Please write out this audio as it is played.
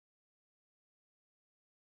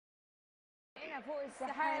هنا فوق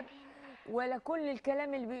السحاب ولا كل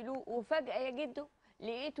الكلام اللي بيقولوه، وفجأة يا جدو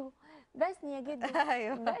لقيته بسني يا جدو.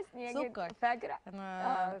 ايوه بسني يا جدو، سكر. فاكرة؟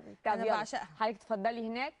 انا طب بعشقها. حضرتك تفضلي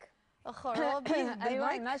هناك. خرابي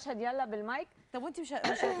ايوه المشهد، يلا بالمايك. طب وانت مش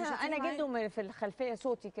انا جدو في الخلفية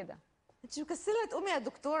صوتي كده. انت مكسله تقومي يا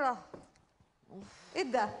دكتوره. ايه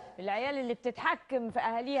ده؟ العيال اللي بتتحكم في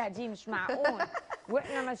اهاليها دي مش معقول،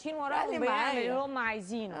 واحنا ماشيين وراهم بنعمل اللي هم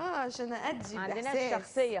عايزينه. عشان ادي ما عندناش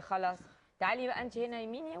شخصيه خلاص. تعالي بقى انت هنا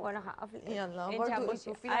يميني وانا هقف لك. يلا برضه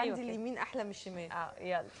البروفيل عندي اليمين احلى من الشمال.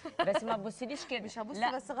 يلا بس ما تبصيليش كده. مش هبص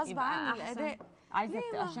بس غصب عني الاداء. عايزه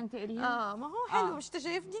عشان تقريها. ما هو حلو. مش انت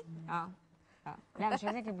شايفني؟ لا مش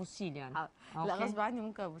عايزاكي تبصي لي يعني. لا غصب عني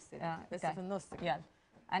ممكن ابص لك بس في النص. يلا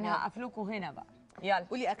انا هقف لكم هنا بقى. يلا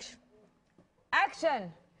قولي اكشن. اكشن.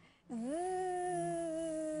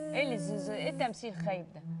 ايه اللي زز؟ ايه التمثيل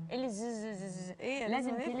خايب ده؟ ايه اللي زز؟ ايه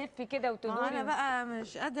لازم تلفي كده وتدوري. انا بقى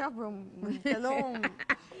مش قادره ابرم بالكلام.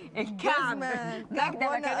 الكعب ماجدة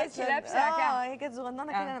ما كانتش لابسه كعب. هي كانت صغننه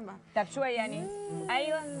كده. انا طب شويه يعني.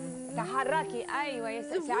 ايوه تحركي. ايوه يا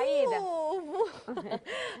سعيده.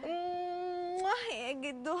 يا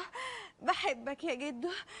جدو بحبك يا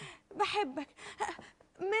جدو بحبك.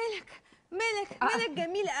 مالك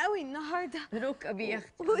جميل قوي النهارده. ركبي يا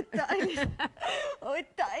اختي.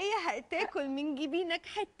 والطاقية هتاكل من جبينك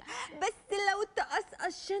حته، بس لو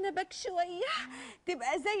تقصقص شنبك شويه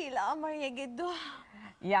تبقى زي القمر يا جدو.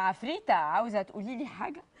 يا عفريته عاوزه تقولي لي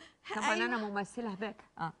حاجه؟ طبعا أيوة. انا ممثله هباك.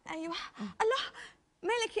 ايوه. الله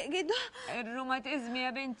مالك يا جدو؟ الروماتيزم يا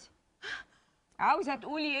بنتي. عاوزه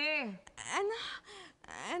تقولي ايه؟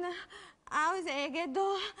 انا عاوزه يا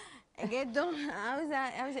جدو. عاوزه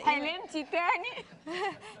ايه؟ حلمتي تاني؟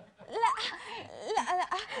 لا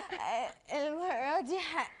المره دي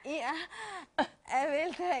حقيقه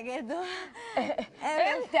قابلته يا جدو.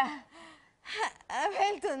 امتى؟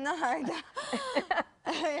 قابلته النهارده.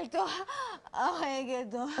 قابلته. يا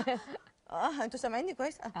جدو. انتوا سامعيني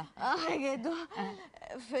كويس؟ يا جدو.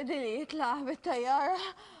 فضل يطلع بالطياره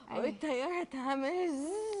والطياره تعمل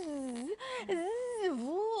زز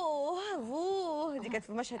فو. دي كانت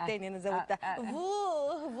في مشهد تاني انا زودتها.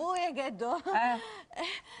 فو يا جدو.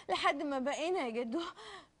 لحد ما بقينا يا جدو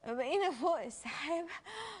بقينا فوق السحاب،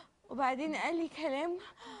 وبعدين قال لي كلام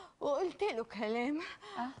وقلت له كلام،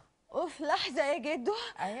 وفي لحظه يا جدو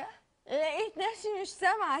لقيت نفسي مش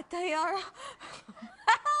سامعه الطياره.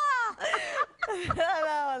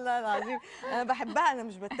 لا والله العظيم انا بحبها، انا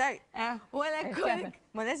مش بتريق ولا كل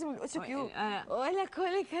ما لازم الاوتو كيو ولا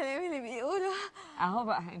كل الكلام اللي بيقوله اهو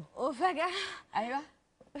بقى هنا. وفجأة ايوه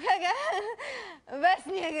فجأة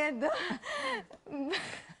بسني يا جدو.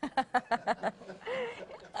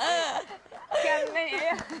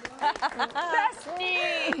 كملي.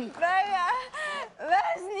 بسني فجأة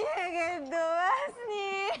بسني يا جدو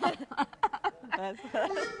بسني.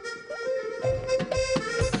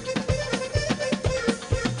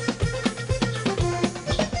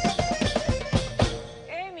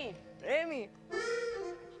 إيمي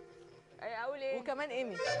اقول ايه؟ وكمان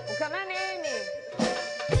إيمي.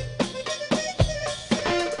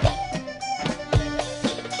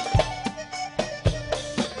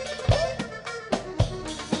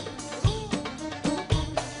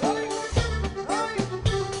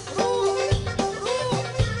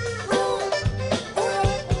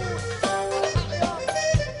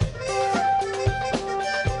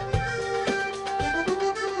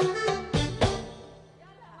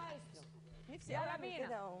 يلا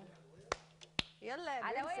بينا. يلا يا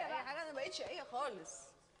بنتي اي حاجه. انا بقيت شقيه خالص.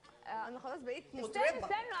 انا خلاص بقيت مطربه. استنوا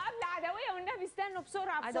قبل عدويه والنبي، استنوا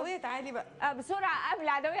بسرعه. عدويه تعالي بقى. بسرعه قبل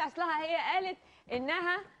عدويه. اصلها هي قالت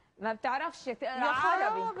انها ما بتعرفش تقرا يا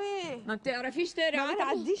عربي. ما بتعرفيش تقرا عربي.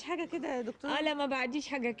 ما بتعديش حاجه كده يا دكتوره. لا ما بعديش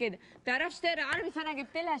حاجه كده. ما بتعرفش تقرا عربي، فانا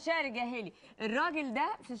جبت لها شعر جاهلي. الراجل ده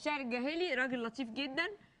في الشعر الجاهلي راجل لطيف جدا،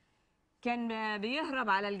 كان بيهرب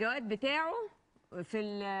على الجواد بتاعه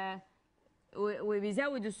في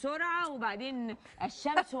وبيزود السرعه، وبعدين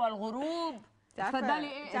الشمس والغروب.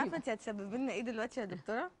 اتفضلي. ايه انت عارفه انت هتسبب لنا ايه دلوقتي يا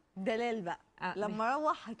دكتوره؟ دلال بقى. لما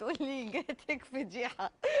اروح هتقولي جاتك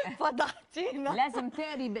فضيحه فضحتينا. لازم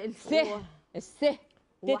تقري الس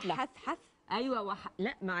تطلع. وحثحث. ايوه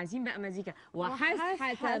لا ما عايزين بقى مزيكا.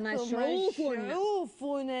 وحثحث مشروف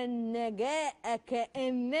النجاء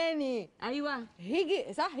كانني. ايوه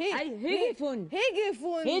هيجي صح. هيجفن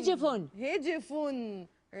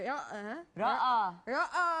رأى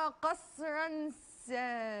قصرا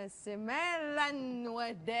سمالا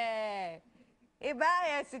ودا. ايه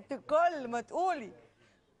بقى يا ست الكل ما تقولي؟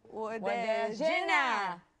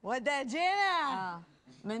 وداجنا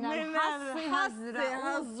من الحظ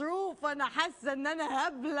هظروف. انا حاسه ان انا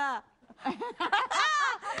هبله.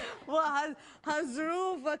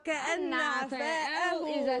 وهظروف كأن عفاءه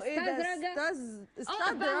إذا استدرج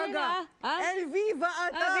استدرج الفيفا فيفا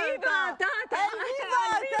أتاتا تاتا الفيفا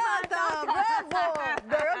أتاتا برافو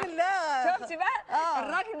ده الراجل ده. شفتي بقى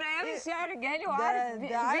الراجل من ايام الشعر الجاهلي وعارف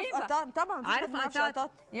ده عارف فيفا. أتاتا طبعا. عارف أتاتا.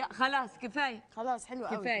 خلاص كفايه خلاص حلو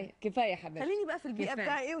قوي. كفايه كفايه يا حبيبتي. خليني بقى في البيئة كفاية.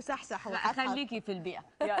 بتاعي ايه وصحصح لا وحفحف. خليكي في البيئه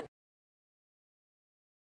يلا.